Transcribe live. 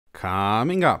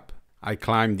Coming up, I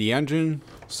climbed the engine,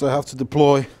 so I have to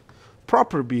deploy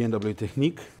proper BMW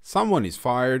technique. Someone is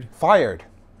fired. Fired.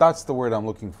 That's the word I'm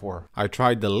looking for. I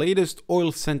tried the latest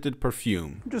oil-scented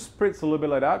perfume. Just spritz a little bit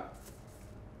like that.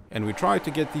 And we tried to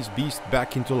get this beast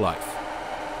back into life.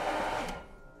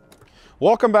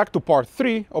 Welcome back to part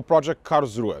 3 of Project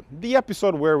Karlsruhe, the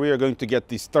episode where we are going to get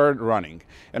this third running.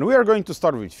 And we are going to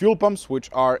start with fuel pumps,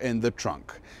 which are in the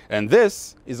trunk. And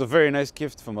this is a very nice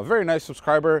gift from a very nice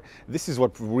subscriber. This is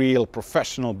what real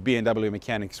professional BMW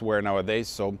mechanics wear nowadays.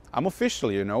 So I'm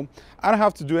officially, I don't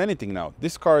have to do anything now.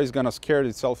 This car is gonna scare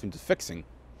itself into fixing.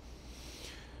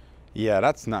 Yeah,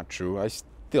 that's not true. I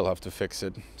still have to fix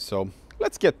it. So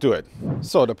let's get to it.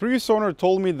 So the previous owner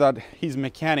told me that his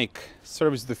mechanic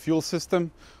serviced the fuel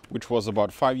system, which was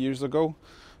about 5 years ago.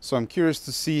 So I'm curious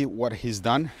to see what he's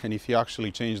done and if he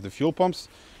actually changed the fuel pumps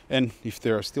and if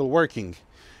they are still working.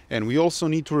 And we also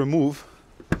need to remove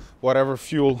whatever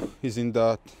fuel is in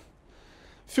the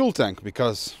fuel tank,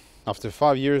 because after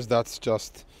 5 years, that's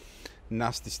just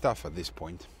nasty stuff at this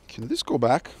point. Can this go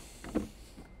back?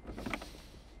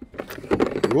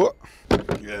 Whoa.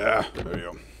 Yeah, there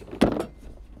you go.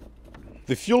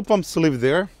 The fuel pumps live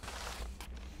there.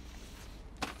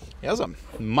 It has a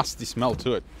musty smell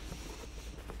to it.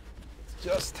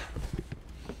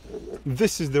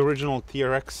 This is the original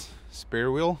TRX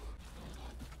spare wheel.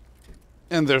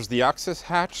 And there's the access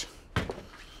hatch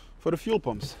for the fuel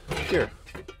pumps. Here.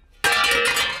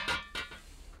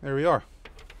 There we are.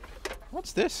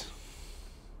 What's this?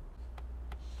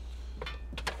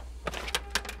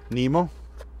 Nemo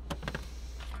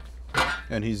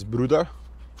and his brother.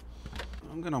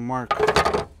 I'm gonna mark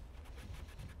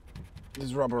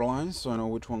these rubber lines so I know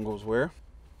which one goes where.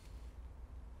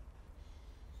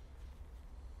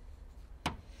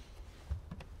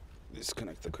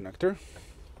 Disconnect the connector.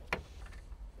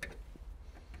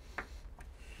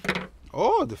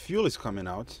 Oh, the fuel is coming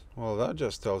out. Well, that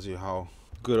just tells you how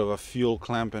good of a fuel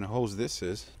clamp and hose this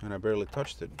is, and I barely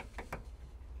touched it.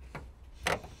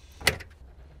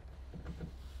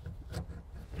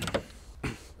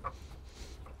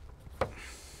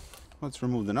 Let's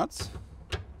remove the nuts.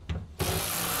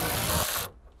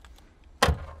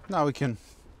 Now we can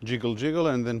jiggle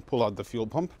and then pull out the fuel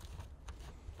pump.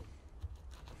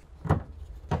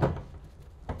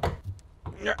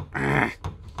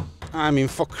 I mean,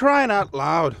 for crying out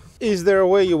loud, is there a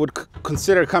way you would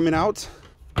consider coming out?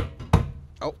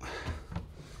 Oh,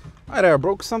 either I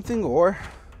broke something or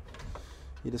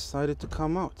he decided to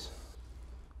come out.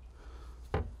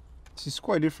 This is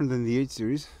quite different than the 8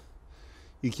 Series.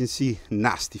 You can see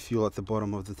nasty fuel at the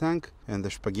bottom of the tank and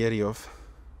the spaghetti of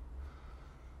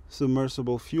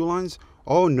submersible fuel lines.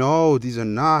 Oh no, these are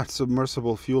not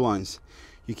submersible fuel lines.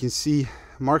 You can see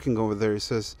marking over there, it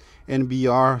says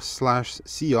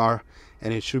NBR/CR,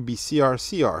 and it should be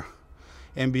CR/CR.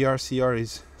 NBR/CR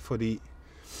is for the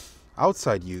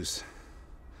outside use.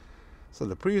 So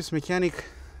the previous mechanic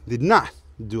did not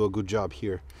do a good job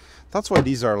here. That's why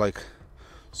these are like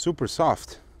super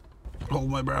soft. Hold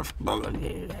my breath.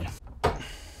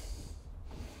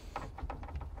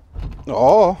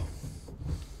 Oh.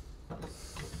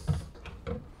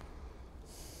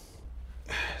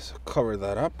 So cover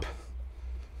that up.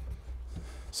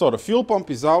 So the fuel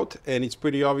pump is out, and it's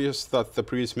pretty obvious that the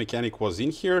previous mechanic was in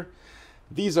here.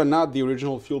 These are not the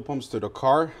original fuel pumps to the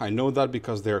car. I know that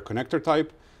because they're connector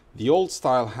type. The old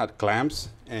style had clamps,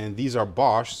 and these are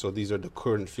Bosch, so these are the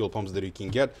current fuel pumps that you can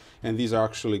get, and these are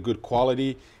actually good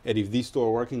quality, and if these two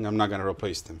are working, I'm not going to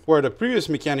replace them. Where the previous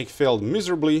mechanic failed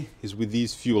miserably is with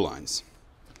these fuel lines.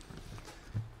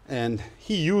 And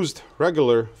he used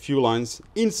regular fuel lines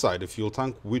inside the fuel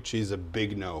tank, which is a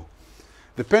big no.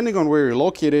 Depending on where you're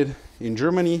located in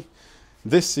Germany,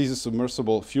 this is a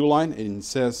submersible fuel line and it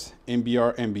says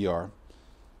MBR.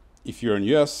 If you're in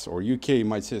US or UK, it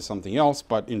might say something else,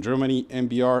 but in Germany,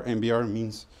 MBR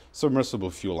means submersible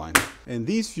fuel line. And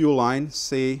these fuel lines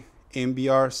say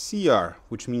MBR/CR,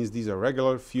 which means these are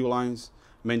regular fuel lines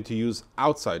meant to use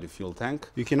outside the fuel tank.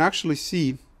 You can actually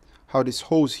see how this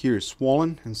hose here is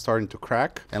swollen and starting to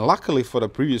crack. And luckily for the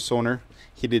previous owner,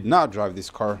 he did not drive this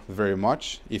car very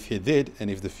much. If he did, and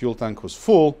if the fuel tank was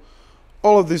full,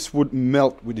 all of this would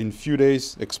melt within a few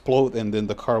days, explode, and then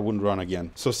the car wouldn't run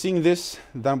again. So seeing this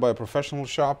done by a professional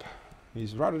shop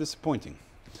is rather disappointing.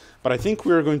 But I think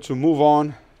we're going to move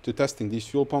on to testing these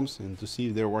fuel pumps and to see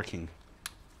if they're working.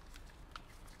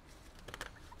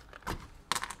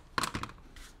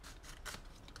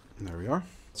 There we are.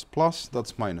 That's plus,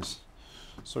 that's minus.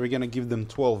 So we're gonna give them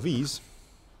 12 Vs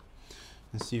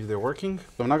and see if they're working.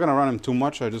 So I'm not gonna run them too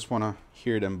much, I just wanna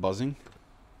hear them buzzing.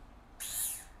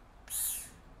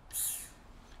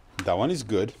 That one is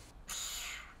good.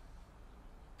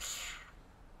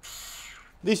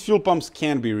 These fuel pumps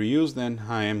can be reused, and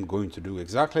I am going to do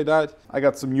exactly that. I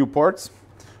got some new parts.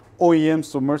 OEM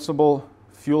submersible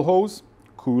fuel hose,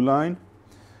 cool line,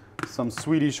 some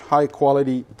Swedish high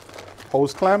quality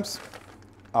hose clamps,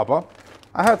 ABBA.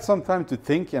 I had some time to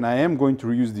think, and I am going to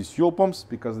reuse these fuel pumps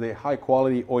because they're high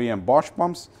quality OEM Bosch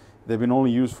pumps. They've been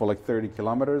only used for like 30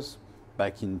 kilometers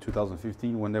back in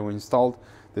 2015 when they were installed.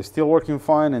 They're still working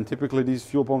fine, and typically these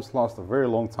fuel pumps last a very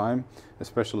long time,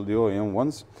 especially the OEM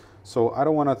ones. So I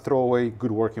don't want to throw away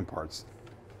good working parts.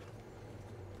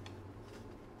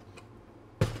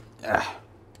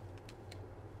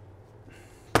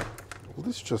 Will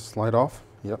this just slide off?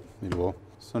 Yep, it will.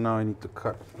 So now I need to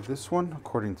cut this one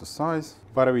according to size.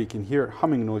 By the way, you can hear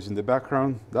humming noise in the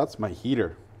background. That's my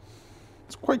heater.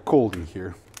 It's quite cold in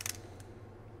here.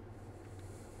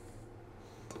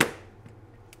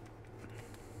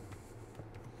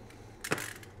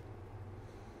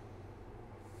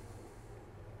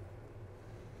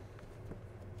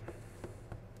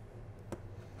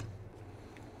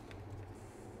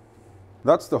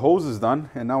 That's the hoses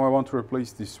done, and now I want to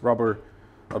replace these rubber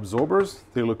absorbers.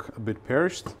 They look a bit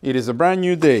perished. It is a brand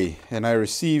new day, and I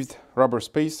received rubber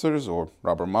spacers or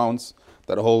rubber mounts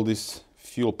that hold this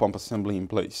fuel pump assembly in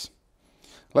place.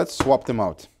 Let's swap them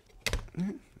out.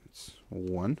 It's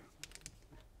one.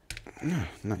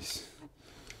 Nice.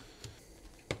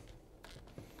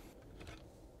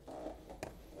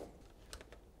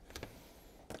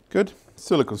 Good.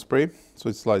 Silicone spray, so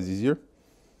it slides easier.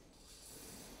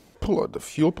 Pull out the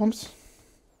fuel pumps.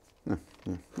 Yeah,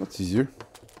 that's easier.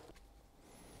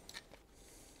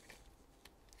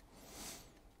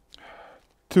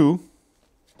 Two.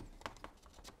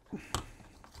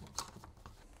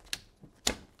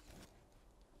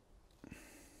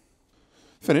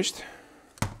 Finished.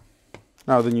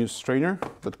 Now the new strainer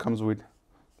that comes with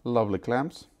lovely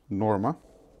clamps, Norma.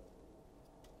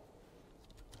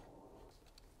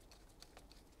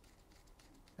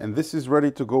 And this is ready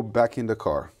to go back in the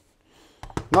car.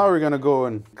 Now we're gonna go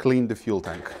and clean the fuel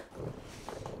tank.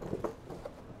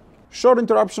 Short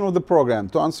interruption of the program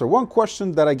to answer one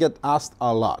question that I get asked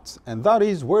a lot, and that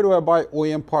is, where do I buy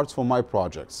OEM parts for my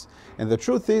projects? And the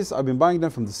truth is, I've been buying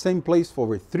them from the same place for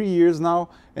over 3 years now,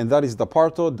 and that is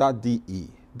Daparto.de.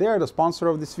 They are the sponsor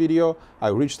of this video. I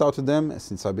reached out to them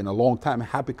since I've been a long time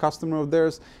happy customer of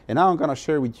theirs, and now I'm gonna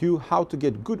share with you how to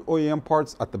get good OEM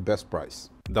parts at the best price.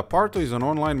 Daparto is an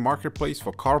online marketplace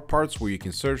for car parts where you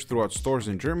can search throughout stores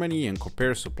in Germany and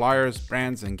compare suppliers,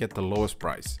 brands, and get the lowest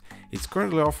price. It's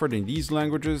currently offered in these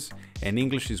languages, and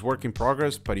English is work in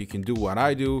progress, but you can do what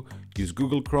I do, use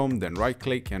Google Chrome, then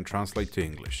right-click and translate to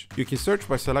English. You can search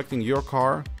by selecting your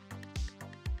car,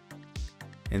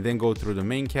 and then go through the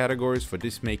main categories for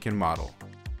this make and model.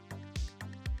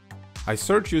 I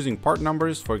search using part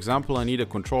numbers. For example, I need a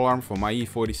control arm for my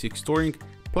E46 Touring.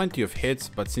 Plenty of hits,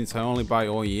 but since I only buy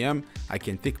OEM, I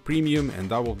can tick premium, and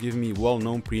that will give me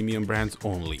well-known premium brands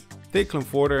only. Take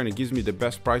Clemforder, and it gives me the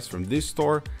best price from this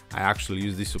store. I actually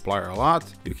use this supplier a lot.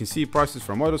 You can see prices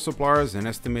from other suppliers and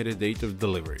estimated date of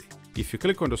delivery. If you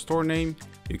click on the store name,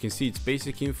 you can see its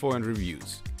basic info and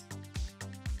reviews.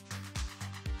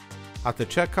 At the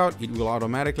checkout, it will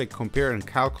automatically compare and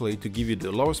calculate to give you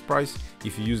the lowest price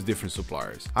if you use different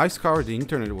suppliers. I scour the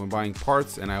internet when buying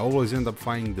parts, and I always end up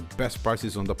finding the best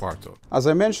prices on Daparto. As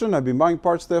I mentioned, I've been buying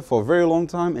parts there for a very long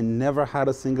time and never had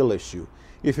a single issue.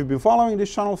 If you've been following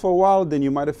this channel for a while, then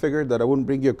you might have figured that I wouldn't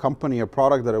bring you a company or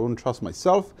product that I wouldn't trust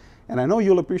myself. And I know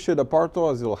you'll appreciate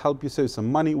Daparto, as it will help you save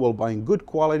some money while buying good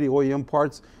quality OEM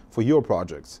parts for your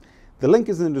projects. The link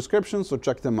is in the description, so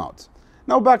check them out.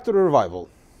 Now back to the revival.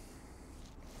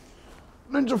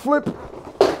 Ninja flip.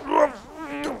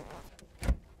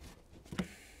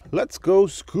 Let's go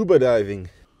scuba diving.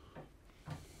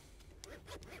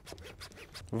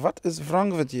 What is wrong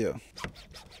with you?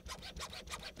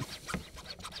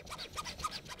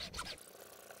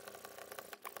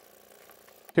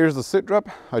 Here's the sit rep.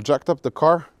 I jacked up the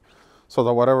car so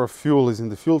that whatever fuel is in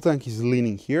the fuel tank is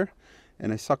leaning here,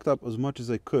 and I sucked up as much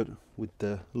as I could with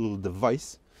the little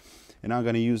device. And I'm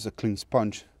gonna use a clean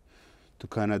sponge to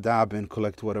kind of dab and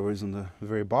collect whatever is on the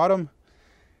very bottom.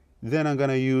 Then I'm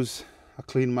gonna use a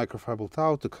clean microfiber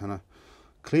towel to kind of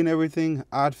clean everything,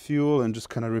 add fuel, and just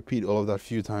kind of repeat all of that a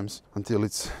few times until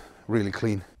it's really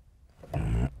clean.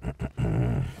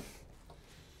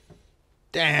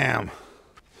 Damn!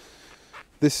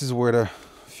 This is where the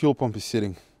fuel pump is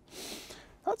sitting.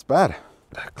 That's bad.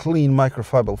 A clean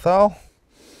microfiber towel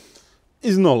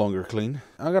is no longer clean.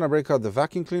 I'm gonna break out the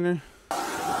vacuum cleaner.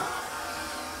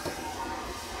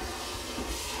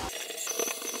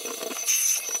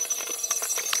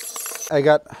 I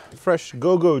got fresh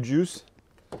go-go juice.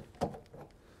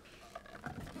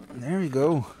 There we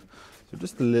go. So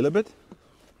just a little bit.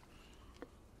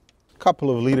 Couple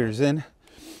of liters in,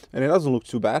 and it doesn't look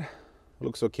too bad. It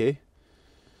looks okay.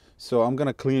 So I'm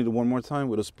gonna clean it one more time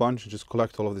with a sponge, just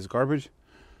collect all of this garbage,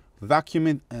 vacuum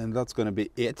it, and that's gonna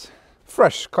be it.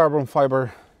 Fresh carbon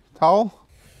fiber towel.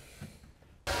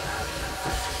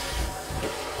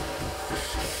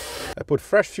 I put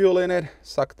fresh fuel in it,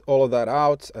 sucked all of that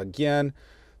out. Again,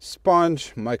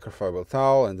 sponge, microfiber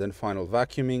towel, and then final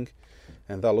vacuuming,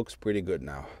 and that looks pretty good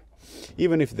now.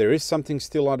 Even if there is something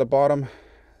still on the bottom,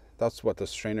 that's what the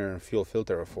strainer and fuel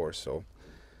filter are for, so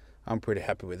I'm pretty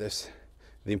happy with this.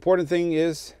 The important thing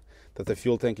is that the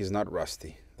fuel tank is not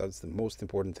rusty. That's the most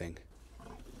important thing.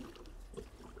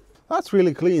 That's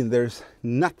really clean. There's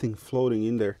nothing floating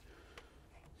in there.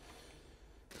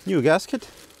 New gasket.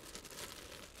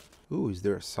 Ooh, is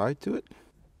there a side to it?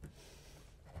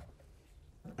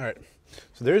 All right,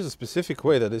 so there is a specific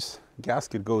way that this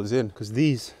gasket goes in, because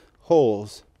these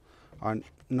holes are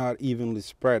not evenly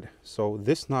spread. So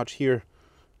this notch here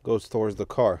goes towards the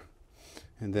car,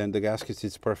 and then the gasket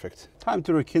sits perfect. Time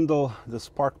to rekindle the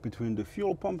spark between the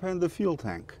fuel pump and the fuel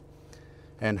tank.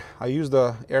 And I use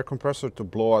the air compressor to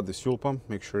blow out the fuel pump,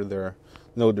 make sure there are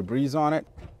no debris on it.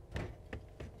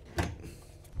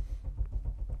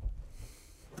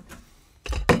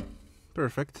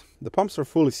 Perfect. The pumps are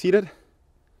fully seated.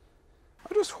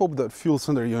 I just hope that fuel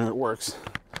cylinder unit works,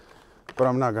 but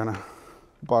I'm not gonna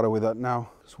bother with that now.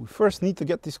 So we first need to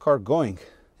get this car going,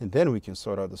 and then we can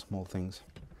sort out the small things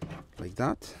like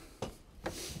that.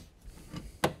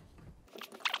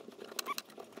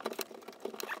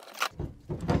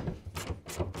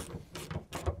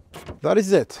 That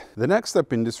is it. The next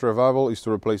step in this revival is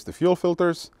to replace the fuel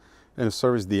filters and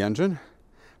service the engine.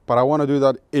 But I want to do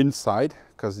that inside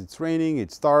because it's raining,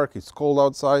 it's dark, it's cold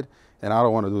outside, and I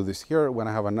don't want to do this here when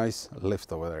I have a nice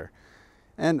lift over there.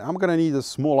 And I'm gonna need a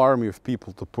small army of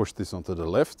people to push this onto the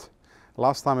lift.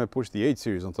 Last time I pushed the 8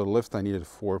 Series onto the lift, I needed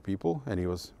 4 people, and it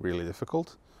was really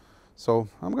difficult. So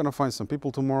I'm gonna find some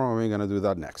people tomorrow, and we're gonna do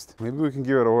that next. Maybe we can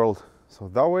give it a whirl. So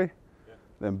that way,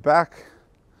 then back,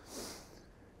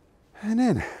 and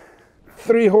then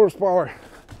 3 horsepower.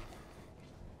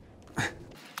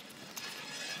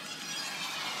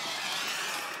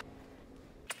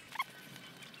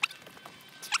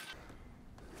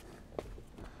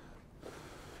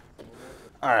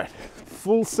 All right,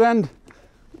 full send.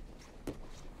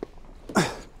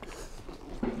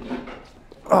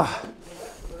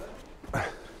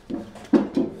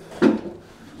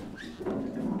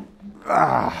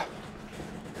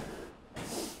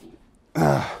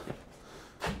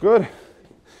 Good.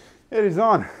 It is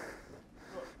on.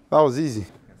 That was easy.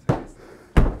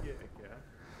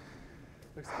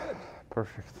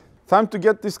 Perfect. Time to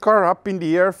get this car up in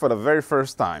the air for the very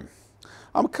first time.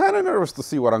 I'm kind of nervous to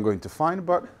see what I'm going to find,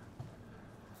 but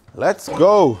let's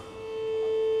go.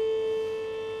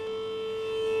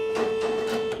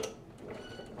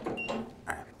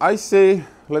 I say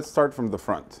let's start from the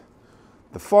front.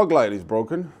 The fog light is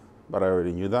broken, but I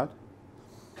already knew that.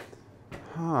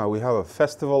 We have a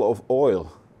festival of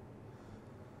oil.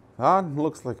 That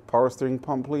looks like power steering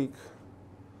pump leak.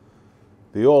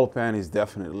 The oil pan is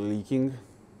definitely leaking.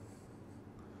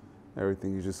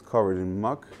 Everything is just covered in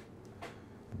muck.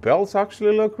 Belts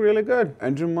actually look really good.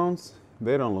 Engine mounts,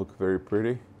 they don't look very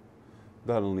pretty.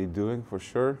 That'll need doing for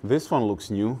sure. This one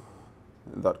looks new,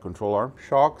 that control arm.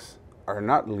 Shocks are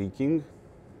not leaking.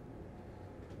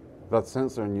 That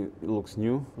sensor looks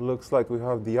new. Looks like we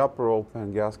have the upper oil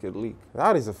pan gasket leak.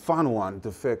 That is a fun one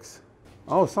to fix.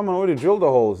 Oh, someone already drilled the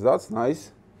holes. That's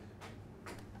nice.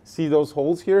 See those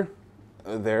holes here?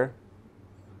 There.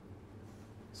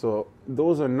 So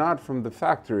those are not from the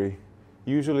factory.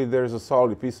 Usually there's a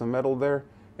solid piece of metal there,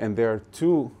 and there are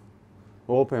 2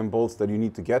 oil pan bolts that you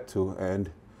need to get to,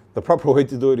 and the proper way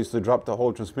to do it is to drop the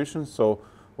whole transmission. So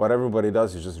what everybody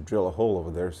does is just drill a hole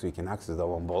over there so you can access that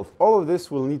one bolt. All of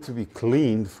this will need to be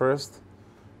cleaned first,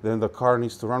 then the car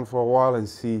needs to run for a while and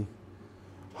see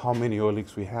how many oil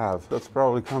leaks we have. That's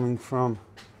probably coming from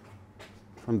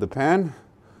the pan.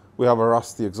 We have a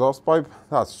rusty exhaust pipe.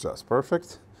 That's just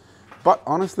perfect. But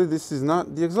honestly, this is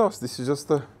not the exhaust, this is just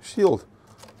the shield.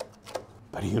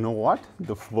 But you know what?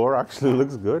 The floor actually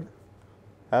looks good.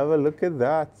 Have a look at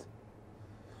that.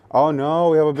 Oh no,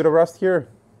 we have a bit of rust here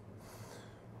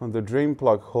on the drain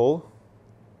plug hole.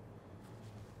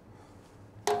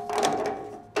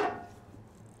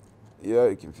 Yeah,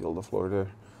 you can feel the floor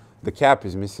there. The cap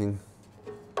is missing,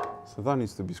 so that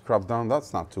needs to be scrubbed down.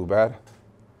 That's not too bad.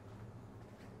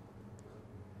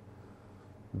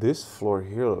 This floor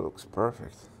here looks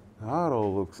perfect. That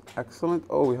all looks excellent.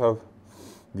 Oh, we have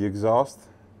the exhaust.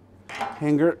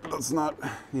 hanger that's not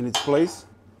in its place.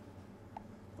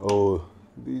 Oh,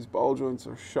 these ball joints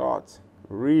are shot,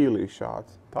 really shot.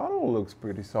 Tunnel looks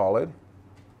pretty solid.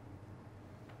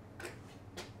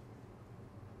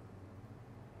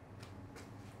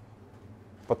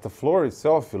 But the floor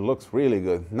itself, it looks really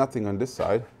good. Nothing on this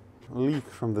side. A leak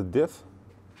from the diff.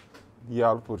 The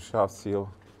output shaft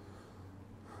seal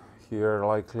here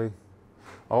likely.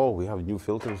 Oh, we have new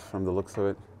filters from the looks of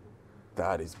it.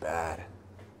 That is bad.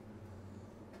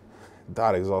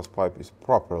 That exhaust pipe is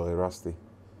properly rusty.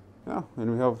 Yeah,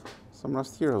 and we have some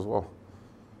rust here as well.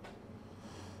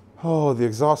 Oh, the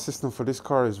exhaust system for this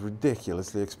car is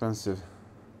ridiculously expensive.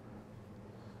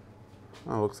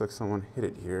 Oh, looks like someone hit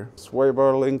it here. Sway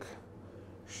bar link,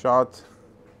 shot.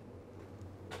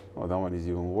 Oh, that one is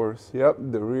even worse. Yep,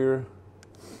 the rear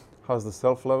has the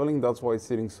self-leveling. That's why it's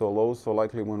sitting so low. So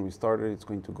likely when we start it, it's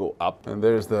going to go up. And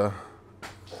there's the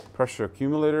pressure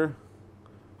accumulator,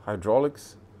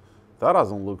 hydraulics. That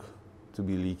doesn't look to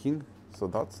be leaking, so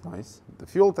that's nice. The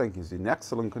fuel tank is in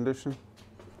excellent condition.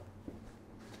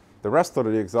 The rest of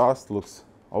the exhaust looks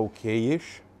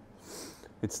okay-ish.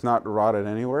 It's not rotted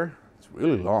anywhere. It's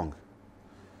really long.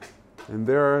 And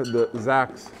there are the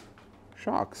Zax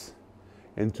shocks.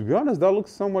 And to be honest, that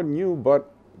looks somewhat new,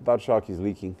 but that shock is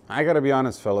leaking. I gotta be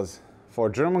honest, fellas. For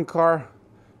a German car,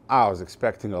 I was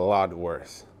expecting a lot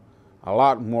worse. A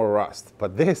lot more rust.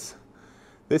 But this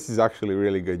is actually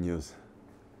really good news.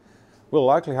 We'll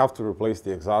likely have to replace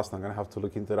the exhaust. I'm gonna have to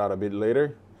look into that a bit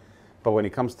later. But when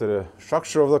it comes to the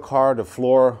structure of the car, the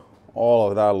floor, all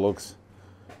of that looks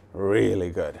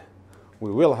really good.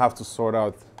 We will have to sort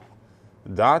out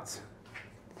that.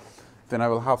 Then I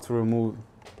will have to remove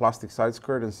plastic side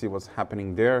skirt and see what's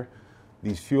happening there.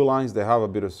 These fuel lines, they have a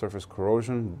bit of surface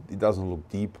corrosion. It doesn't look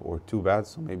deep or too bad,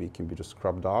 so maybe it can be just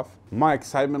scrubbed off. My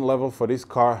excitement level for this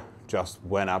car just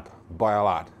went up by a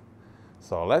lot.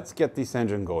 So let's get this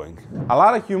engine going. A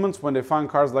lot of humans, when they find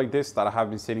cars like this that have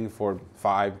been sitting for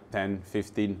 5, 10,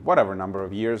 15, whatever number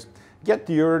of years, get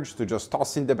the urge to just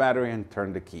toss in the battery and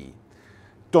turn the key.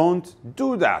 Don't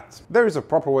do that. There is a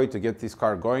proper way to get this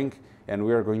car going, and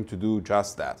we are going to do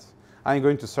just that. I'm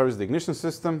going to service the ignition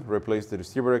system, replace the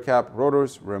distributor cap,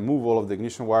 rotors, remove all of the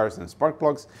ignition wires and spark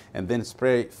plugs, and then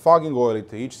spray fogging oil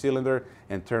into each cylinder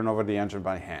and turn over the engine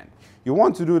by hand. You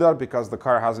want to do that because the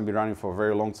car hasn't been running for a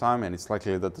very long time and it's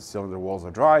likely that the cylinder walls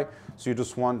are dry, so you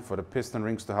just want for the piston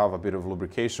rings to have a bit of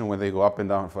lubrication when they go up and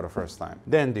down for the first time.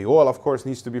 Then the oil, of course,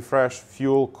 needs to be fresh,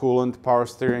 fuel, coolant, power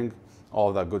steering, all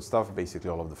of that good stuff,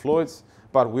 basically all of the fluids.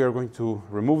 But we are going to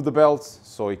remove the belts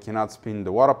so it cannot spin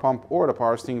the water pump or the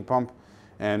power steering pump,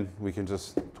 and we can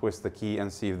just twist the key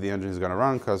and see if the engine is going to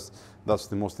run, because that's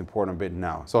the most important bit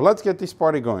now. So let's get this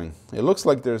party going. It looks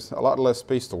like there's a lot less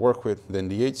space to work with than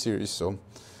the 8 Series, so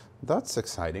that's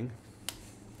exciting.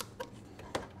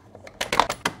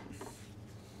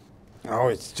 Oh,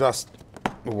 it's just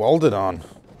welded on.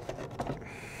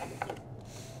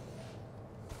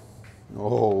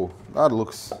 Oh, that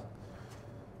looks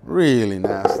really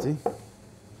nasty.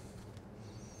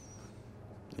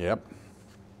 Yep.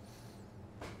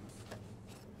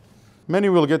 Many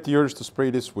will get the urge to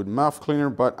spray this with mouth cleaner,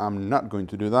 but I'm not going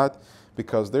to do that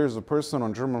because there's a person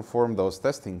on German forum that was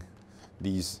testing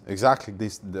these, exactly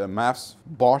this, the MAFs,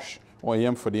 Bosch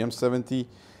OEM for the M70,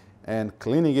 and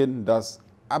cleaning it does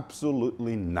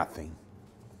absolutely nothing.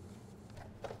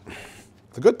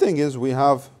 The good thing is we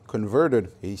have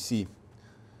converted AC.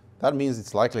 That means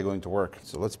it's likely going to work.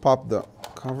 So let's pop the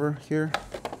cover here.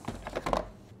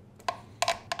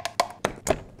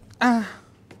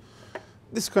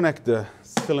 Disconnect the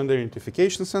cylinder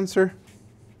identification sensor.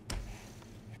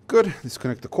 Good,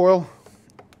 disconnect the coil.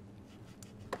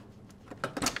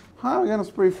 How am I gonna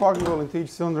spray fogging oil into each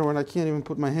cylinder when I can't even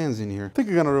put my hands in here? I think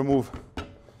I'm gonna remove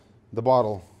the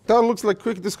bottle. That looks like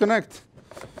quick disconnect.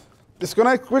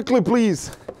 Disconnect quickly,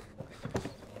 please.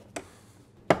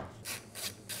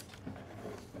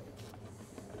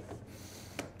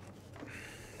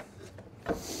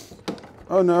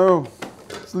 Oh no,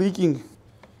 it's leaking.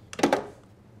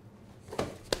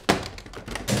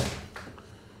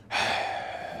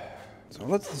 So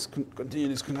let's continue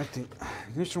disconnecting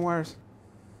ignition wires.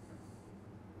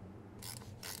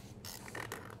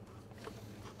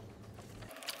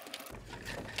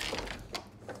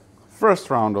 First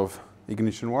round of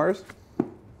ignition wires.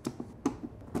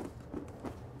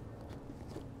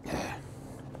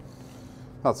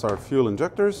 That's our fuel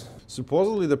injectors.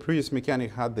 Supposedly the previous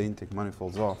mechanic had the intake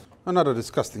manifolds off. Another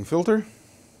disgusting filter.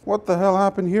 What the hell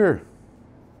happened here?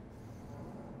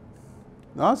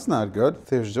 That's not good.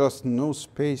 There's just no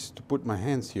space to put my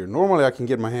hands here. Normally I can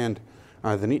get my hand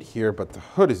underneath here, but the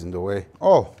hood is in the way.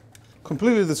 Oh,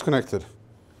 Completely disconnected.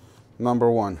 Number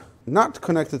one, not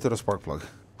connected to the spark plug.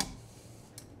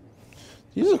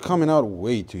 These are coming out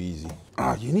way too easy.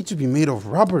 Ah, you need to be made of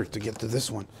rubber to get to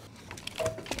this one.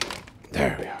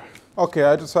 There we are. Okay,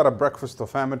 I just had a breakfast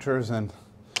of amateurs and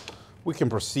we can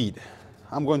proceed.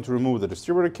 I'm going to remove the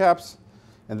distributor caps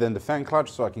and then the fan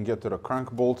clutch so I can get to the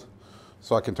crank bolt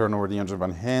so I can turn over the engine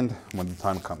by hand when the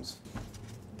time comes.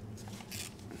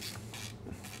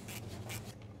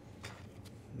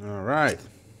 All right.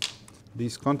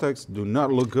 These contacts do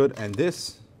not look good, and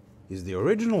this is the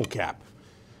original cap.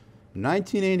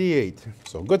 1988.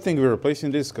 So good thing we're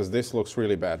replacing this because this looks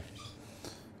really bad.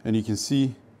 And you can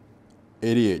see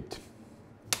 88.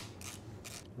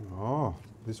 Oh,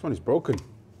 this one is broken.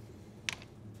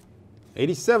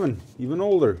 87, even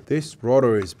older. This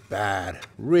rotor is bad,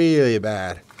 really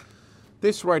bad.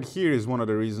 This right here is one of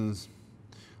the reasons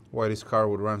why this car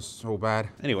would run so bad.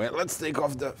 Anyway, let's take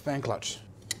off the fan clutch.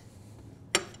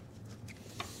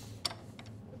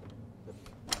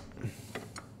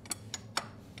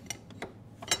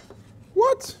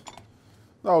 What?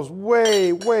 That was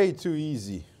way, way too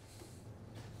easy.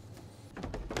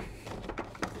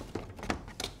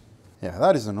 Yeah,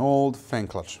 that is an old fan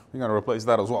clutch. We're gonna replace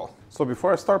that as well. So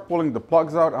before I start pulling the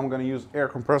plugs out, I'm gonna use air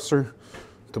compressor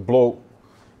to blow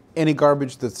any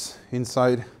garbage that's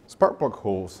inside spark plug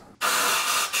holes.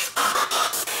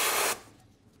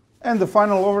 And the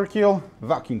final overkill,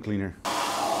 vacuum cleaner.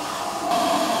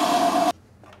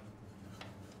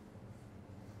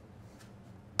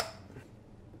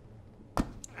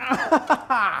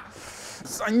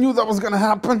 I knew that was gonna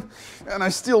happen, and I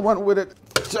still went with it.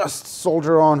 Just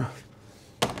soldier on.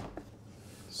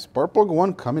 Spark plug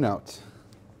 1 coming out.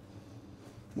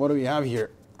 What do we have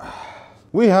here?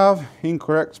 We have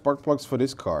incorrect spark plugs for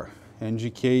this car.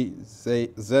 NGK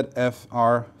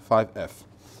ZFR5F.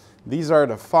 These are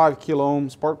the 5 kilo ohm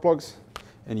spark plugs,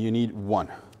 and you need 1.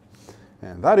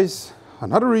 And that is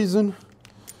another reason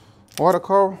why the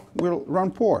car will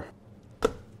run poor.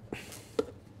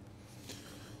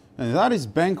 And that is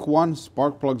bank 1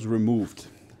 spark plugs removed.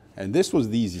 And this was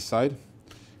the easy side,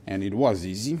 and it was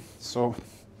easy. So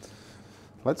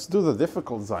let's do the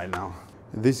difficult side now.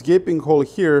 This gaping hole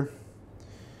here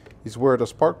is where the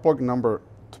spark plug number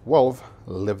 12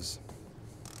 lives.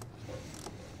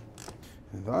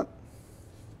 And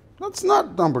that's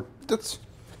not number, that's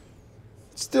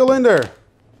still in there,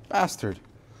 bastard.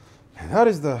 And that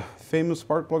is the famous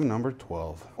spark plug number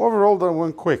 12. Overall, that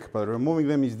went quick, but removing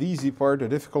them is the easy part. The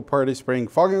difficult part is spraying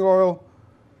fogging oil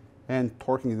and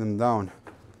torquing them down,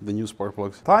 the new spark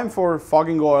plugs. Time for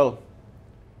fogging oil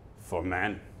for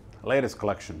man. Latest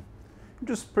collection. You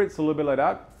just spritz a little bit like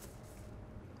that,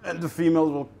 and the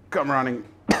females will come running.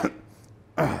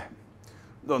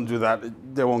 Don't do that,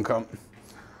 they won't come.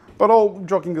 But all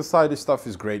joking aside, this stuff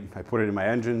is great. I put it in my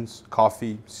engines,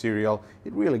 coffee, cereal.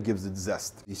 It really gives it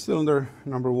zest. The cylinder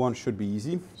number 1 should be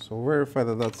easy. So verify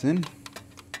that that's in.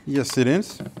 Yes, it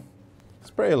is.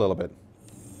 Spray a little bit.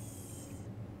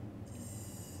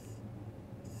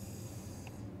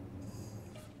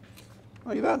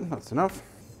 Like that, that's enough.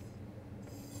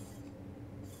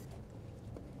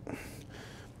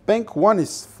 Bank 1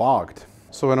 is fogged.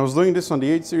 So when I was doing this on the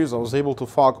 8 Series, I was able to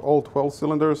fog all 12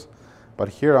 cylinders. But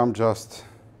here I'm just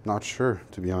not sure,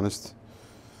 to be honest.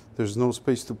 There's no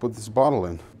space to put this bottle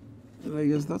in. I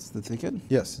guess that's the ticket.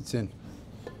 Yes, it's in.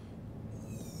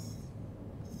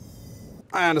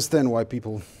 I understand why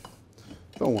people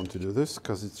don't want to do this,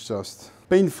 because it's just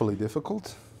painfully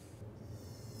difficult.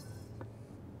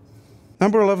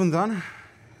 Number 11 done.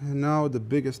 And now the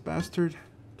biggest bastard,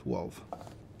 12.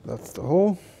 That's the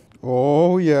hole.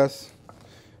 Oh yes,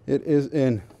 it is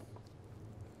in.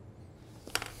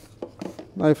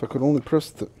 If I could only press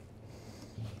the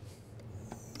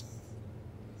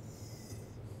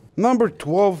number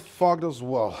 12 fogged as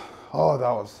well. Oh,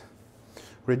 that was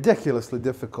ridiculously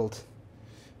difficult,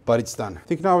 but it's done. I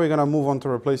think now we're gonna move on to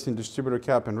replacing distributor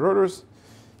cap and rotors,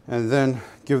 and then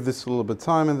give this a little bit of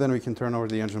time, and then we can turn over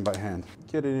the engine by hand.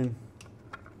 Get it in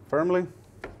firmly,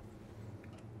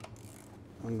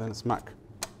 and then smack.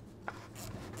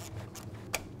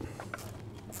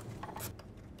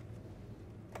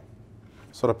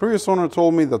 So the previous owner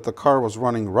told me that the car was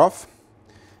running rough,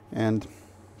 and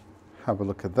have a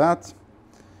look at that.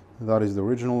 That is the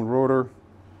original rotor,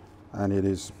 and it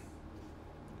is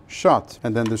shot.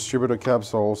 And then the distributor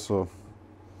caps are also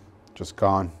just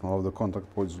gone. All of the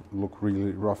contact points look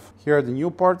really rough. Here are the new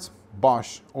parts,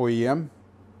 Bosch OEM.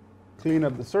 Clean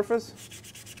up the surface.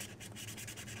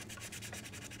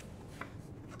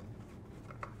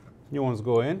 New ones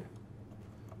go in,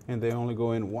 and they only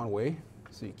go in one way,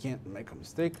 so you can't make a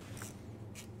mistake.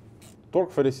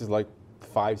 Torque for this is like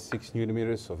 5-6 Newton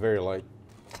meters, so very light.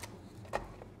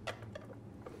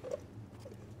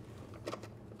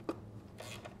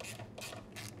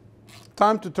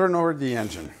 Time to turn over the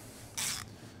engine.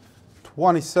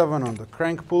 27 on the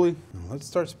crank pulley. Let's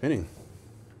start spinning.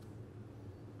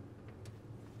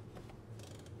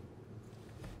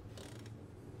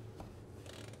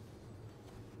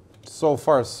 So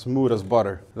far, smooth as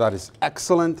butter. That is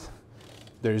excellent.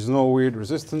 There is no weird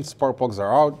resistance. Spark plugs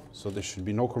are out, so there should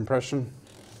be no compression.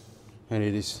 And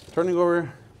it is turning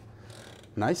over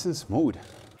nice and smooth.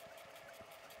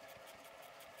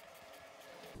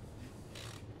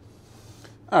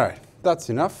 All right, that's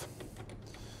enough.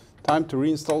 Time to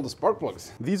reinstall the spark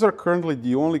plugs. These are currently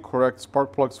the only correct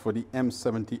spark plugs for the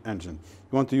M70 engine.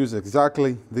 You want to use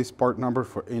exactly this part number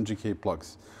for NGK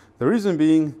plugs. The reason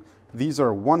being, these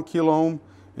are 1 kilo ohm,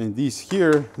 and these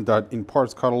here that in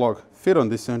parts catalog fit on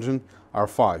this engine are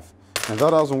 5. And that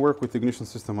doesn't work with the ignition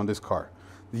system on this car.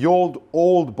 The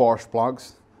old Bosch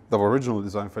plugs that were originally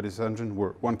designed for this engine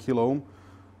were 1 kilo ohm.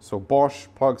 So Bosch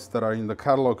plugs that are in the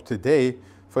catalog today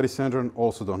for this engine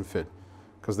also don't fit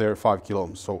because they're 5 kilo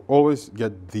ohms. So always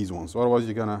get these ones. Otherwise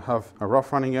you're gonna have a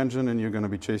rough running engine and you're gonna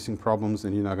be chasing problems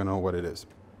and you're not gonna know what it is.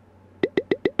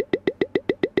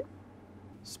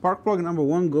 Spark plug number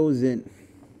 1 goes in.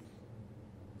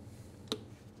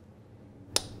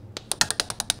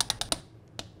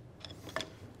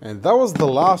 And that was the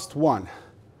last one.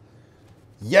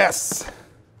 Yes!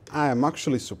 I am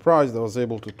actually surprised I was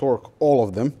able to torque all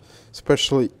of them,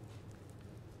 especially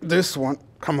this one.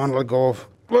 Come on, let go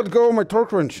of my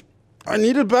torque wrench. I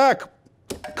need it back.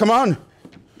 Come on.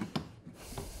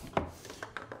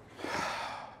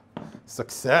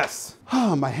 Success.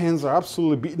 My hands are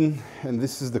absolutely beaten, and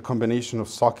this is the combination of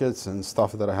sockets and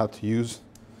stuff that I had to use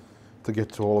to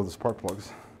get to all of the spark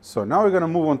plugs. So now we're gonna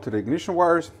move on to the ignition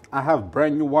wires. I have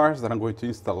brand new wires that I'm going to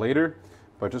install later,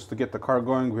 but just to get the car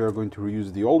going, we are going to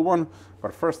reuse the old one.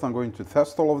 But first I'm going to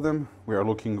test all of them. We are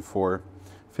looking for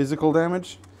physical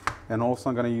damage, and also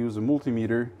I'm gonna use a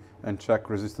multimeter and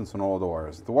check resistance on all of the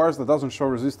wires. The wires that doesn't show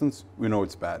resistance, we know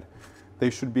it's bad.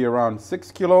 They should be around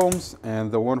 6 kilo ohms,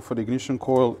 and the one for the ignition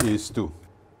coil is 2.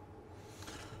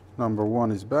 Number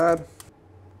 1 is bad.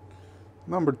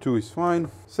 Number 2 is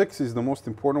fine. 6 is the most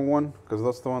important one, because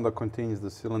that's the one that contains the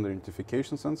cylinder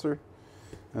identification sensor,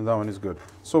 and that one is good.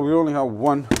 So we only have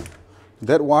one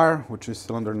dead wire, which is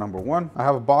cylinder number 1. I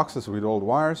have boxes with old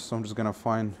wires, so I'm just gonna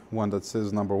find one that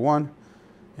says number 1,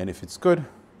 and if it's good,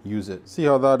 use it. See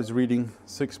how that is reading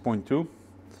 6.2?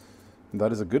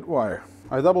 That is a good wire.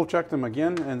 I double checked them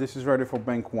again, and this is ready for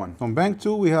bank 1. On bank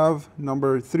 2, we have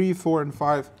number 3, 4, and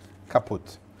 5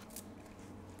 kaput.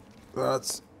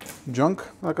 That's junk.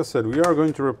 Like I said, we are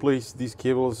going to replace these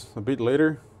cables a bit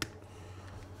later.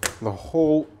 The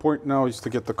whole point now is to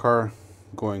get the car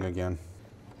going again.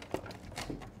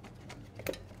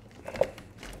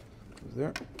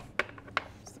 There.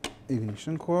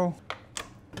 Ignition coil.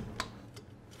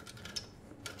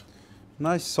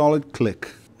 Nice solid click.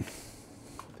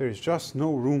 There's just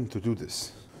no room to do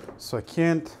this. So I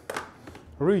can't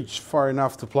reach far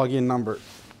enough to plug in number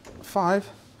 5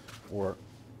 or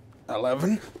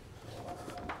 11.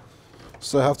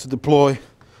 So I have to deploy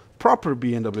proper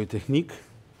BMW technique.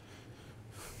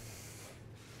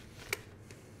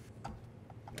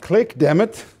 Click, damn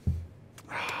it.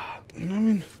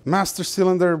 Master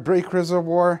cylinder, brake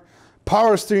reservoir,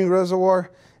 power steering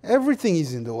reservoir, everything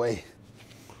is in the way.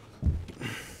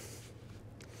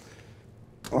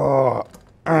 Oh,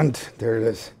 and there it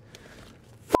is.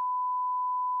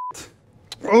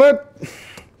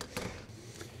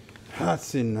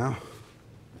 That's in now.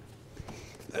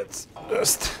 That's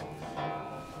just.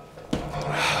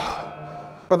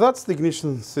 But that's the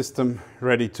ignition system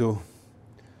ready to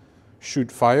shoot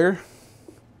fire.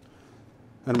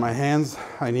 And my hands,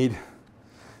 I need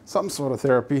some sort of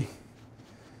therapy.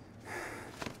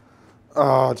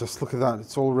 Ah, just look at that,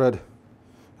 it's all red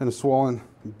and swollen.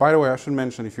 By the way, I should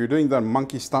mention, if you're doing that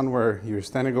monkey stunt where you're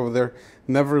standing over there,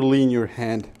 never lean your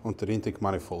hand onto the intake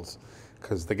manifolds,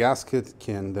 because the gasket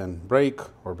can then break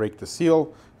or break the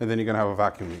seal, and then you're gonna have a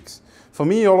vacuum leaks. For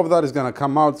me, all of that is gonna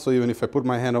come out, so even if I put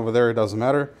my hand over there, it doesn't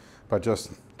matter, but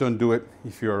just don't do it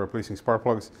if you're replacing spark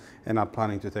plugs and not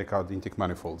planning to take out the intake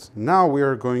manifolds. Now we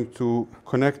are going to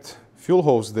connect fuel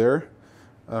hose there,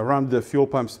 run the fuel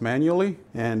pumps manually,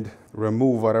 and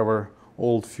remove whatever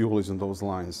old fuel is in those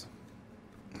lines.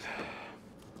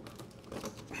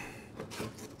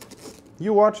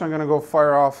 You watch, I'm gonna go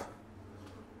fire off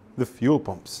the fuel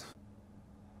pumps.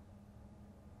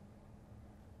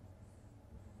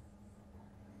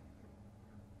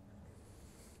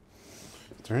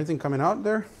 Is there anything coming out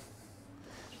there?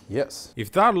 Yes.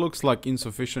 If that looks like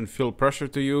insufficient fuel pressure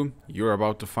to you, you're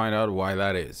about to find out why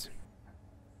that is.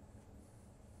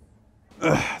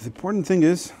 The important thing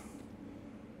is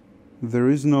there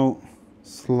is no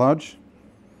sludge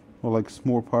or like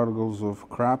small particles of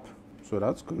crap, so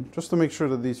that's good. Just to make sure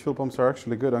that these fuel pumps are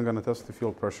actually good, I'm gonna test the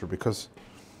fuel pressure because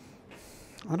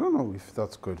I don't know if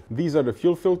that's good. These are the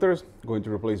fuel filters. I'm going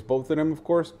to replace both of them, of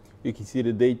course. You can see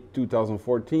the date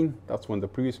 2014. That's when the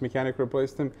previous mechanic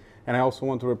replaced them. And I also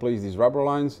want to replace these rubber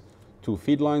lines, 2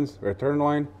 feed lines, return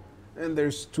line. And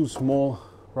there's 2 small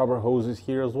rubber hoses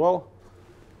here as well.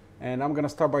 And I'm gonna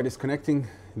start by disconnecting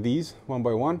these one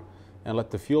by one and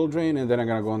let the fuel drain. And then I'm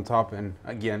gonna go on top and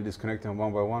again disconnect them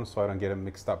one by one so I don't get them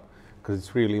mixed up, because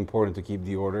it's really important to keep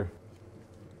the order.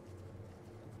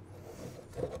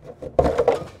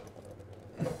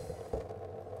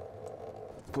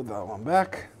 Put that one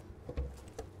back.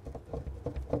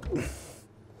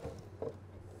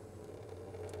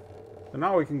 So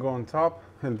now we can go on top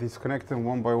and disconnect them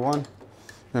one by one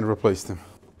and replace them.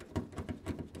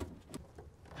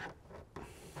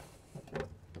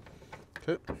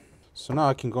 Okay. So now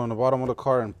I can go on the bottom of the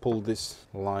car and pull this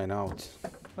line out.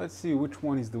 Let's see which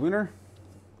one is the winner.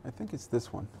 I think it's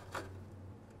this one.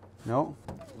 No,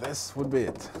 this would be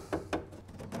it.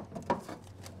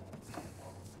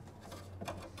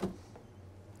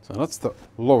 So that's the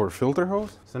lower filter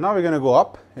hose. So now we're gonna go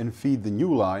up and feed the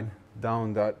new line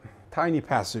down that tiny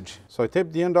passage. So I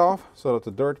tape the end off so that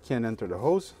the dirt can't enter the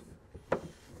hose.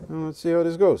 And let's see how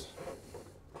this goes.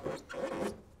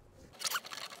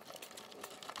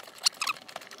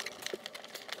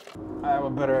 I have a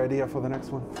better idea for the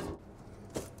next one.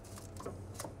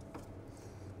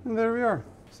 And there we are.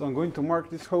 So I'm going to mark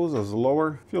this hose as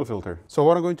lower fuel filter. So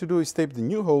what I'm going to do is tape the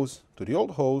new hose to the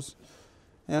old hose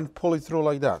and pull it through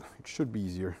like that. It should be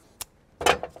easier.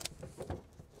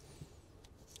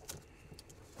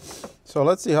 So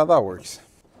let's see how that works.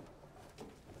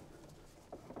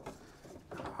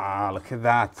 Ah, look at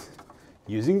that.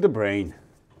 Using the brain.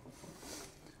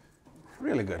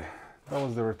 Really good. That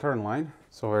was the return line.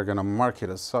 So we're gonna mark it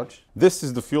as such. This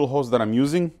is the fuel hose that I'm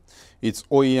using. It's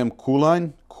OEM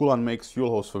Cooline. Cooline makes fuel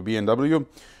hose for BMW.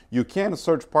 You can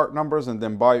search part numbers and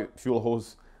then buy fuel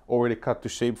hose already cut to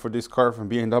shape for this car from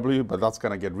BMW, but that's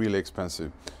gonna get really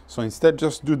expensive. So instead,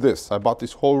 just do this. I bought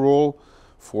this whole roll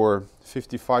for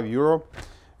 55 euro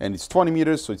and it's 20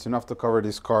 meters, so it's enough to cover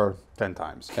this car 10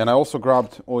 times. And I also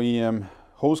grabbed OEM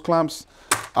hose clamps.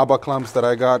 ABBA clamps that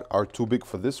I got are too big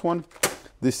for this one.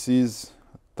 This is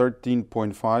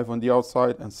 13.5 on the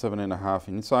outside and 7.5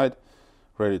 inside,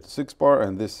 ready to 6 bar,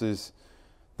 and this is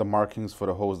the markings for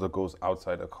the hose that goes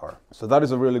outside the car. So that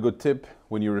is a really good tip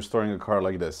when you're restoring a car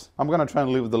like this. I'm gonna try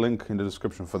and leave the link in the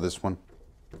description for this one.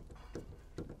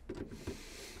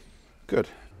 Good.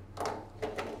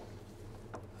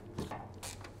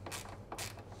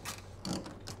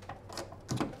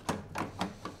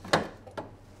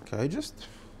 Okay, I just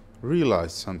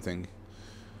realized something.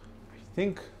 I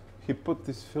think he put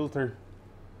this filter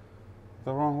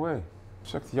the wrong way.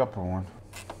 Check the upper one.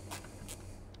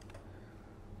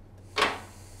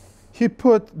 He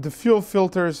put the fuel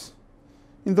filters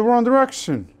in the wrong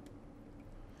direction.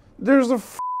 There's a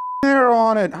arrow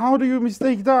on it. How do you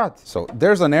mistake that? So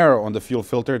there's an arrow on the fuel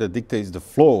filter that dictates the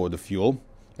flow of the fuel.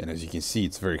 And as you can see,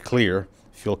 it's very clear.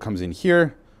 Fuel comes in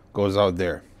here, goes out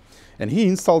there. And he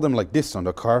installed them like this on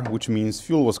the car, which means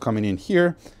fuel was coming in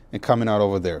here and coming out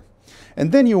over there.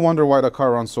 And then you wonder why the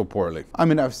car runs so poorly. I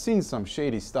mean, I've seen some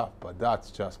shady stuff, but that's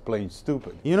just plain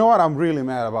stupid. You know what? I'm really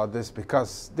mad about this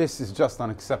because this is just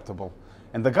unacceptable.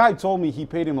 And the guy told me he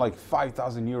paid him like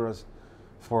 5,000 euros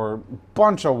for a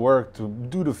bunch of work to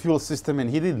do the fuel system, and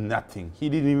he did nothing. He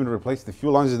didn't even replace the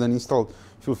fuel lines and then installed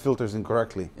fuel filters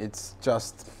incorrectly. It's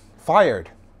just fired.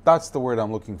 That's the word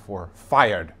I'm looking for,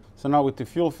 fired. So now with the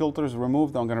fuel filters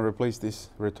removed, I'm gonna replace this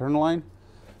return line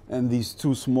and these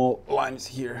 2 small lines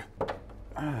here.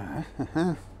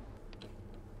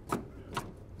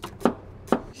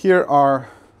 Here are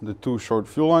the 2 short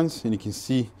fuel lines, and you can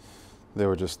see they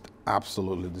were just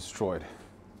absolutely destroyed.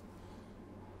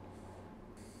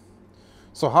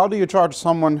 So how do you charge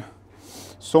someone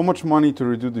so much money to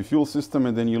redo the fuel system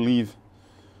and then you leave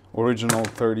original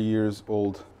 30 years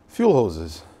old fuel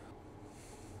hoses?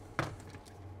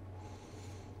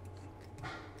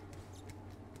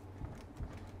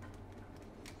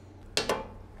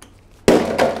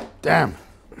 Damn,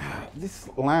 this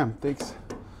lamp takes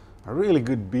a really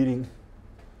good beating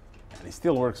and it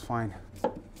still works fine.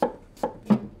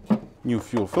 New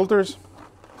fuel filters.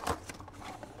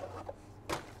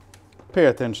 Pay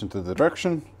attention to the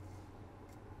direction.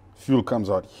 Fuel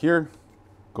comes out here,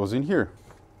 goes in here.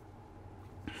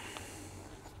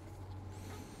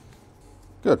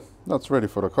 Good, that's ready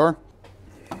for the car.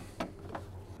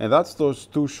 And that's those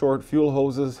two short fuel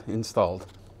hoses installed.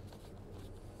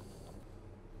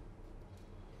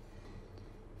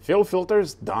 Fuel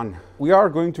filters done. We are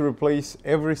going to replace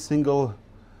every single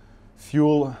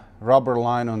fuel rubber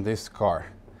line on this car.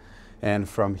 And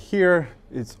from here,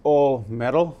 it's all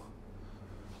metal,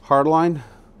 hard line,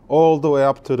 all the way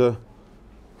up to the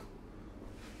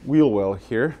wheel well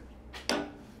here.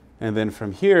 And then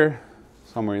from here,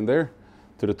 somewhere in there,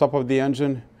 to the top of the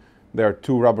engine, there are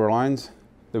two rubber lines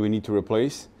that we need to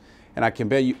replace. And I can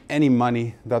bet you any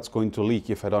money that's going to leak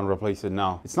if I don't replace it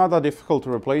now. It's not that difficult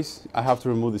to replace. I have to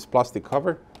remove this plastic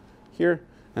cover here,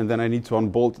 and then I need to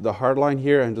unbolt the hard line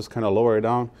here and just kind of lower it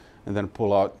down and then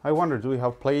pull out. I wonder, do we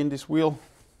have play in this wheel?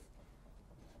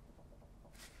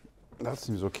 That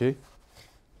seems okay.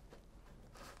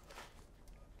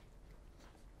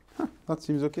 Huh, that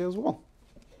seems okay as well.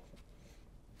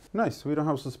 Nice, we don't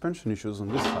have suspension issues on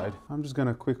this side. I'm just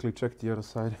gonna quickly check the other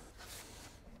side.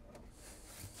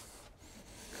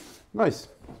 Nice.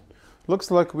 Looks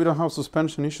like we don't have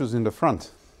suspension issues in the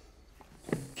front.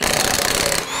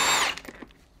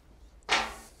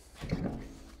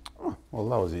 Oh, well,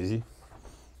 that was easy.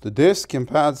 The disc and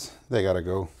pads, they gotta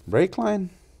go. Brake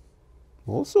line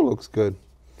also looks good.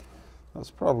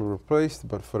 That's probably replaced,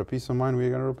 but for the peace of mind,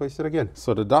 we're gonna replace it again.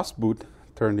 So the dust boot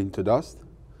turned into dust.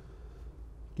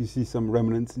 You see some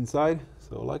remnants inside,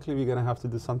 so likely we're gonna have to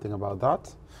do something about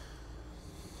that.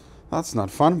 That's not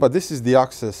fun, but this is the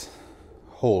access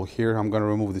hole here. I'm gonna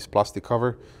remove this plastic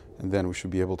cover and then we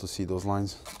should be able to see those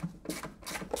lines.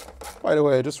 By the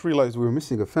way, I just realized we were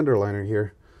missing a fender liner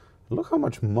here. Look how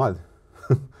much mud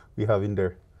we have in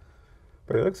there.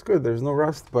 But it looks good, there's no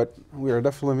rust, but we are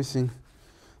definitely missing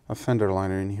a fender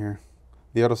liner in here.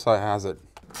 The other side has it.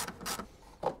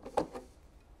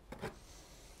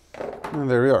 And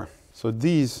there we are. So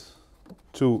these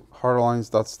two hard lines,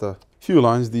 that's the fuel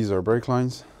lines, these are brake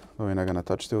lines. We're not gonna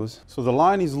touch those. So the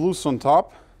line is loose on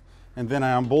top, and then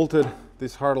I unbolted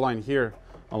this hard line here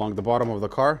along the bottom of the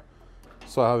car,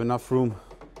 so I have enough room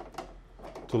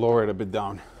to lower it a bit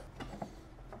down.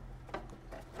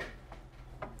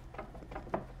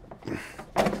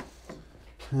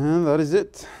 And that is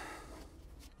it.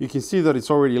 You can see that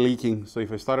it's already leaking, so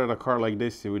if I started a car like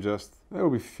this, there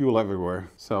would be fuel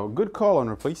everywhere. So good call on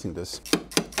replacing this.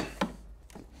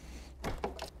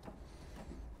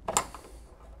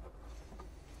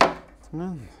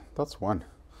 And that's one.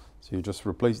 So you just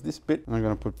replace this bit. I'm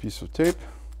gonna put a piece of tape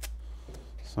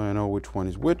so I know which one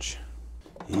is which.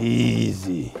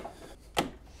 Easy.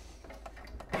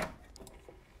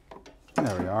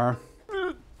 There we are.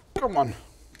 Come on.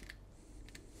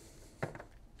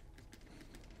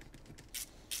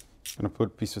 Gonna put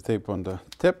a piece of tape on the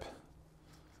tip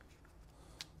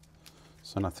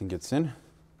so nothing gets in.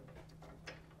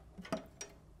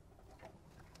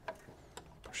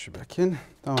 Push it back in.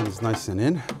 That one is nice and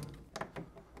in.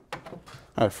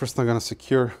 All right, first I'm gonna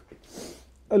secure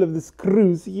all of the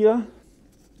screws here.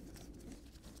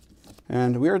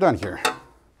 And we are done here.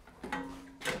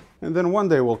 And then one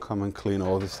day we'll come and clean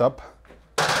all this up.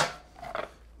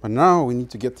 But now we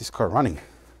need to get this car running.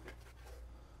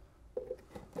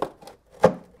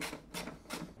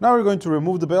 Now we're going to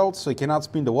remove the belt so you cannot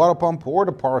spin the water pump or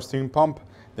the power steering pump,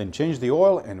 then change the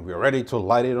oil and we're ready to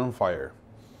light it on fire.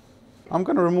 I'm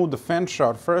gonna remove the fan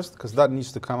shroud first because that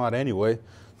needs to come out anyway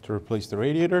to replace the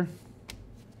radiator.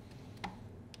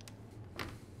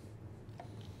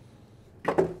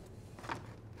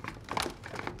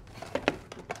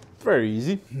 Very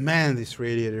easy. Man, this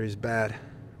radiator is bad.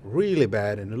 Really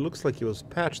bad, and it looks like it was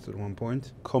patched at one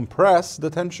point. Compress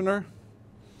the tensioner.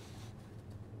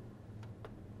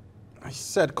 I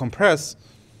said compress.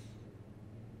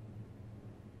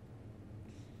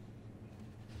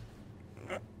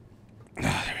 There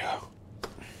we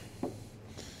go.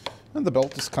 And the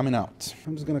belt is coming out.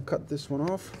 I'm just gonna cut this one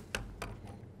off.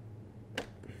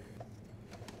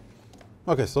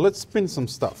 Okay, so let's spin some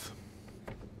stuff.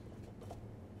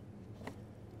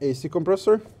 AC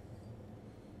compressor.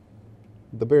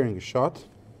 The bearing is shot,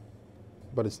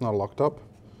 but it's not locked up.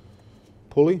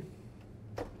 Pulley.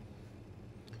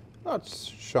 That's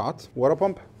shot. Water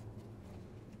pump.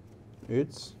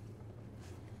 It's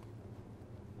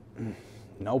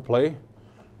no play,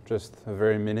 just a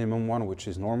very minimum one, which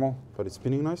is normal, but it's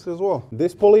spinning nicely as well.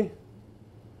 This pulley,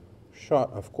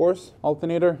 shot of course.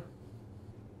 Alternator,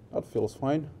 that feels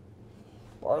fine.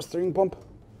 Power steering pump,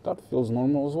 that feels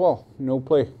normal as well. No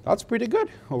play. That's pretty good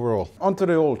overall. Onto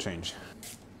the oil change.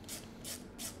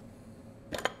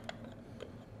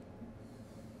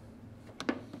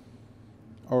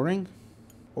 O-ring,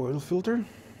 oil filter.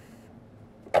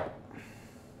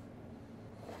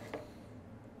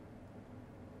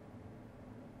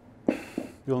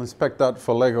 We'll inspect that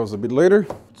for Legos a bit later.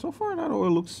 So far that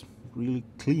oil looks really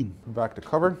clean. Back the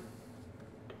cover.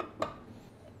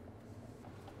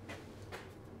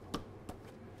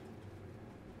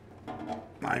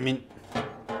 I mean,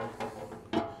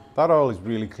 that oil is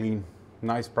really clean.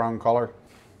 Nice brown color.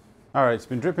 All right, it's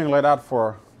been dripping like that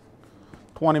for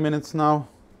 20 minutes now,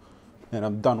 and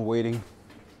I'm done waiting.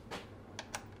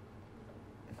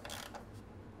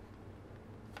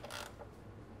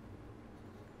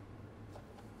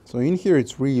 So in here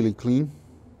it's really clean.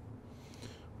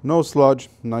 No sludge,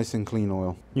 nice and clean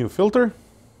oil. New filter.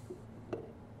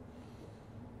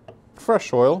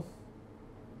 Fresh oil.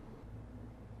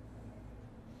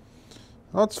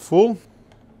 That's full.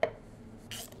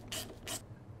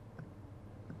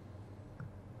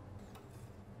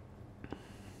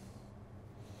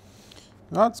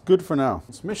 That's good for now.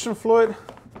 Transmission fluid.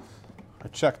 I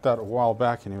checked that a while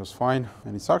back and it was fine.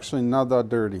 And it's actually not that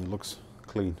dirty. It looks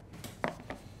clean.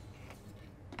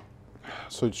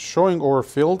 So it's showing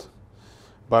overfilled,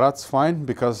 but that's fine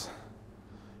because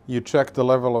you check the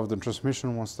level of the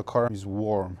transmission once the car is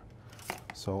warm.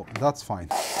 So that's fine.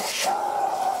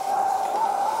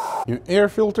 New air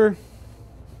filter.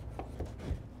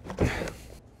 I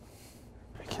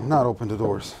cannot open the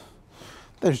doors.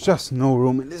 There's just no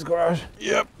room in this garage.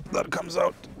 Yep, that comes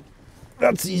out.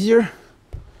 That's easier.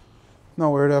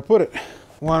 Now where do I put it?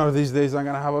 One of these days I'm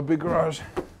gonna have a big garage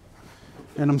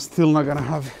and I'm still not gonna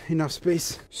have enough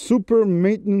space. Super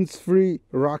maintenance-free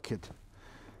rocket.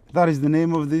 That is the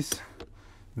name of this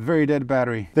very dead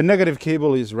battery. The negative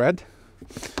cable is red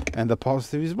and the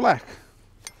positive is black.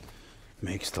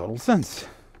 Makes total sense.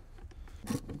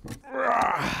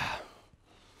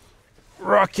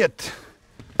 Rocket.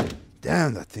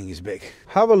 Damn, that thing is big.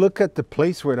 Have a look at the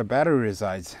place where the battery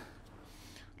resides.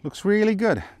 Looks really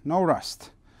good, no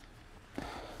rust.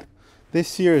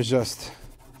 This here is just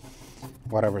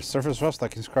whatever, surface rust. I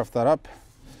can scruff that up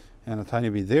and a tiny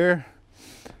bit there.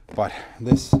 But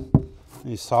this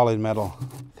is solid metal.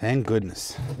 Thank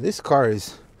goodness. This car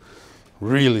is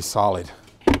really solid.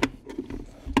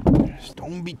 Just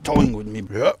don't be toying with me.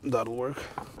 Yep, that'll work.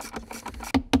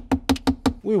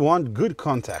 We want good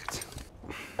contact.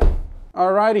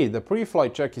 Alrighty, the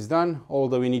pre-flight check is done. All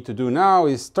that we need to do now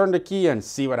is turn the key and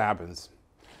see what happens.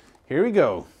 Here we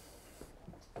go.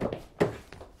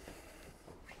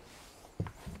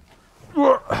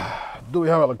 Do we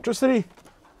have electricity?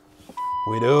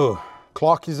 We do.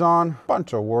 Clock is on.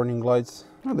 Bunch of warning lights.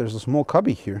 Oh, there's a small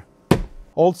cubby here.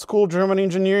 Old school German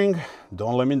engineering.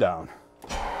 Don't let me down.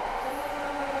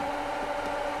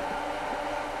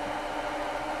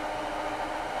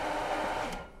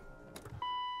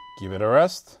 Give it a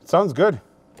rest. It sounds good.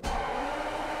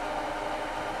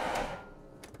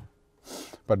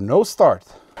 But no start.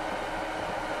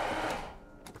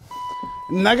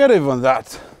 Negative on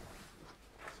that.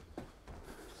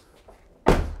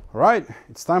 Right,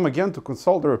 it's time again to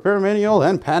consult the repair manual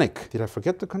and panic. Did I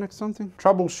forget to connect something?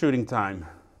 Troubleshooting time.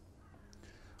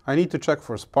 I need to check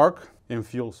for spark and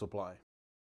fuel supply.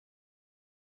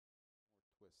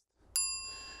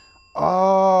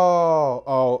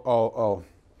 Oh.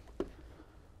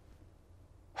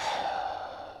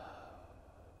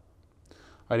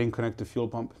 I didn't connect the fuel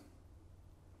pump.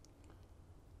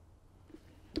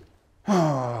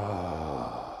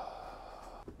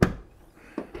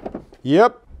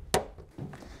 Yep.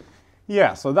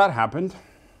 Yeah, so that happened.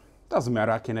 Doesn't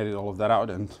matter, I can edit all of that out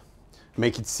and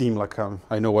make it seem like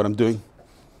I know what I'm doing.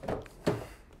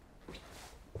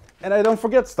 And I don't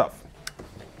forget stuff.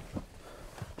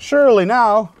 Surely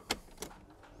now,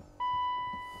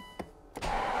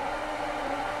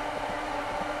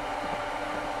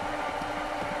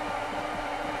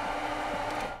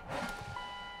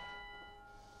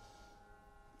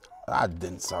 that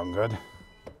didn't sound good.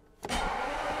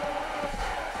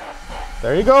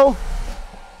 There you go.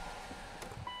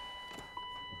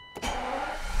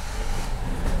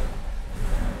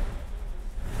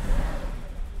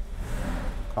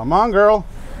 Come on, girl.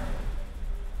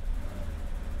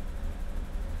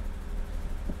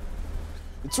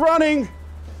 It's running.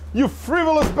 You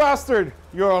frivolous bastard.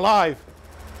 You're alive.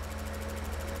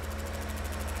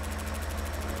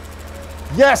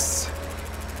 Yes.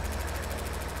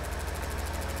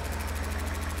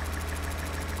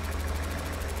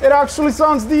 It actually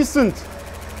sounds decent.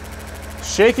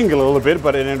 Shaking a little bit,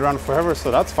 but it didn't run forever,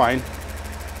 so that's fine.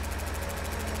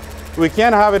 We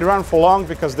can't have it run for long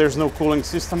because there's no cooling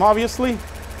system, obviously,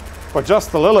 but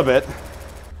just a little bit.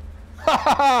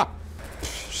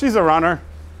 She's a runner.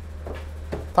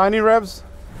 Tiny revs.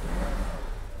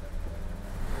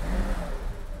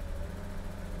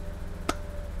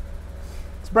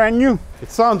 It's brand new. It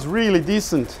sounds really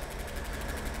decent.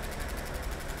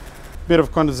 Bit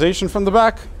of condensation from the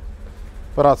back,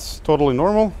 but that's totally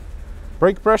normal.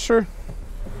 Brake pressure.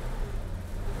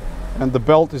 And the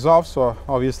belt is off, so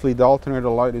obviously the alternator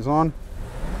light is on.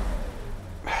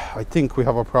 I think we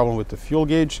have a problem with the fuel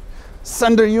gauge.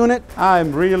 Sender unit.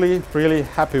 I'm really, really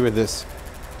happy with this.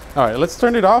 All right, let's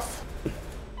turn it off.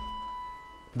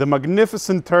 The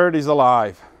magnificent turd is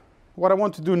alive. What I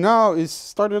want to do now is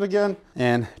start it again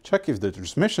and check if the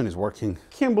transmission is working.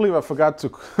 Can't believe I forgot to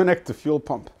connect the fuel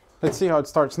pump. Let's see how it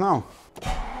starts now.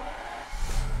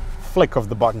 Flick of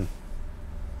the button.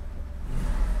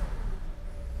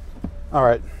 All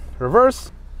right,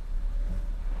 reverse.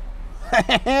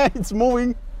 It's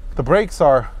moving. The brakes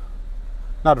are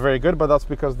not very good, but that's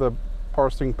because the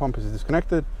power steering pump is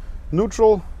disconnected.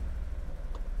 Neutral.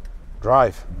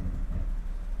 Drive.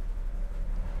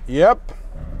 Yep.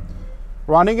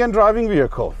 Running and driving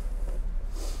vehicle.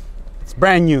 It's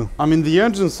brand new. I mean, the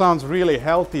engine sounds really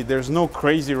healthy. There's no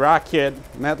crazy racket,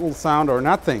 metal sound or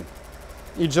nothing.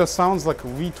 It just sounds like a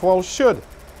V12 should.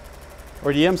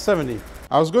 Or the M70.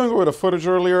 I was going over the footage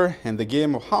earlier, and the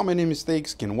game of how many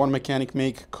mistakes can one mechanic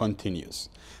make continues.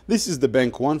 This is the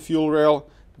bank 1 fuel rail,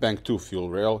 bank 2 fuel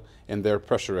rail, and their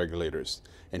pressure regulators.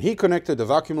 And he connected the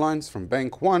vacuum lines from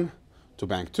bank 1 to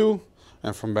bank 2,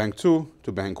 and from bank 2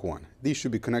 to bank 1. These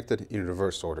should be connected in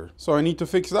reverse order. So I need to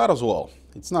fix that as well.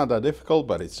 It's not that difficult,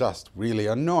 but it's just really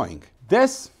annoying.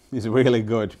 This is really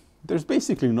good. There's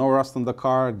basically no rust on the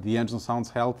car, the engine sounds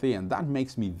healthy, and that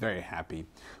makes me very happy.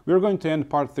 We're going to end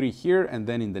part 3 here, and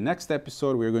then in the next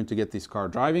episode we're going to get this car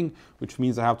driving, which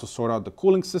means I have to sort out the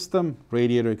cooling system,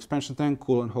 radiator expansion tank,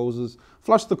 coolant hoses,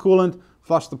 flush the coolant,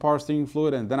 flush the power steering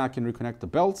fluid, and then I can reconnect the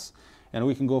belts, and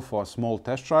we can go for a small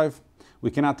test drive. We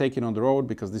cannot take it on the road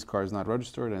because this car is not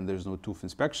registered and there's no tooth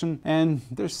inspection. And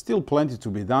there's still plenty to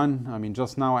be done. I mean,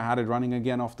 just now I had it running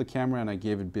again off the camera and I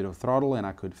gave it a bit of throttle and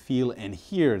I could feel and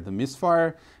hear the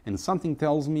misfire. And something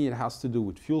tells me it has to do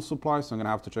with fuel supply, so I'm gonna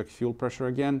have to check fuel pressure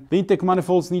again. The intake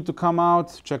manifolds need to come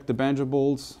out, check the banjo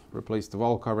bolts, replace the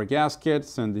valve cover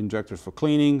gaskets and the injectors for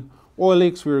cleaning. Oil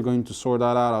leaks, we're going to sort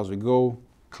that out as we go,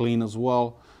 clean as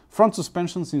well. Front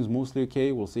suspension seems mostly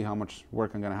okay. We'll see how much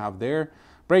work I'm gonna have there.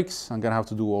 Brakes, I'm gonna have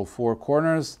to do all 4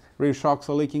 corners. Rear shocks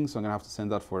are leaking, so I'm gonna have to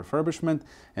send that for refurbishment.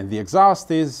 And the exhaust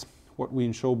is what we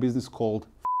in show business called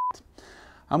f***.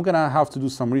 I'm gonna have to do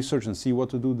some research and see what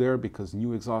to do there because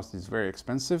new exhaust is very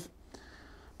expensive.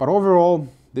 But overall,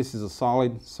 this is a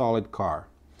solid car.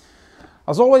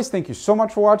 As always, thank you so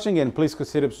much for watching and please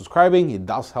consider subscribing. It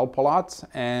does help a lot.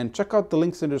 And check out the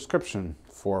links in the description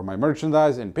for my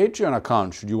merchandise and Patreon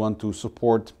account should you want to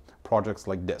support projects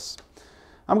like this.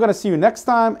 I'm gonna see you next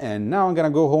time, and now I'm gonna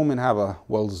go home and have a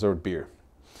well-deserved beer.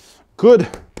 Good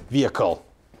vehicle.